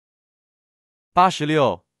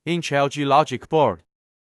86-inch LG logic board.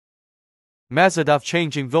 Method of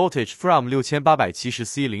changing voltage from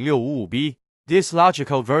 6870C-0655B. This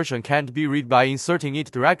logical version can't be read by inserting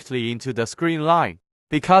it directly into the screen line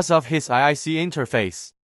because of his IIC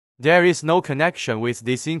interface. There is no connection with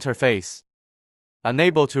this interface.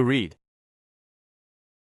 Unable to read.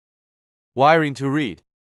 Wiring to read.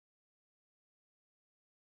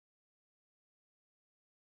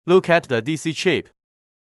 Look at the DC chip.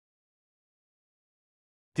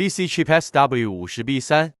 DC chip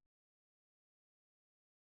SW50B3.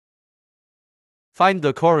 Find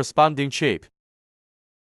the corresponding chip.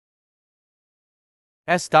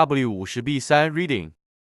 SW50B3 reading.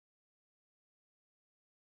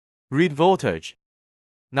 Read voltage.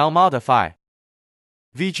 Now modify.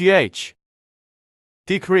 VGH.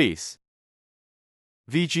 Decrease.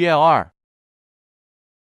 VGL.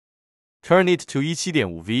 Turn it to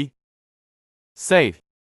 17.5V. Save.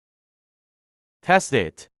 Test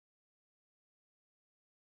it.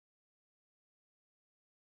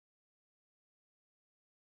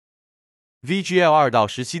 VGL 到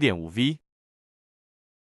 17.5V.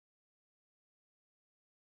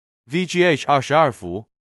 VGH 22伏.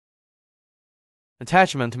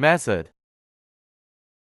 Attachment method.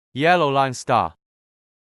 Yellow line star.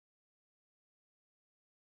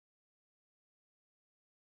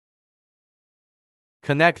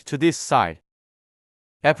 Connect to this side.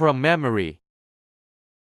 EPROM memory.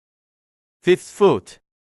 5th foot.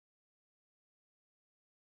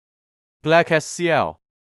 Black SCL.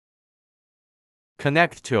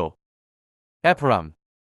 Connect to EPROM.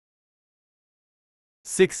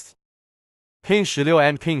 6th. Pin 16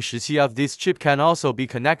 and pin 17 of this chip can also be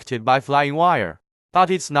connected by flying wire,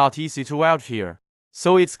 but it's not easy to weld here,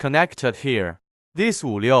 so it's connected here. This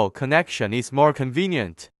 56 connection is more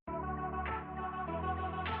convenient.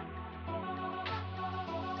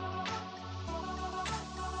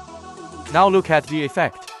 Now look at the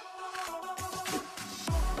effect.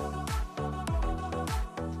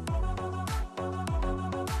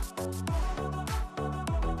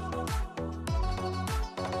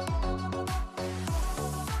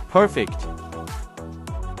 Perfect.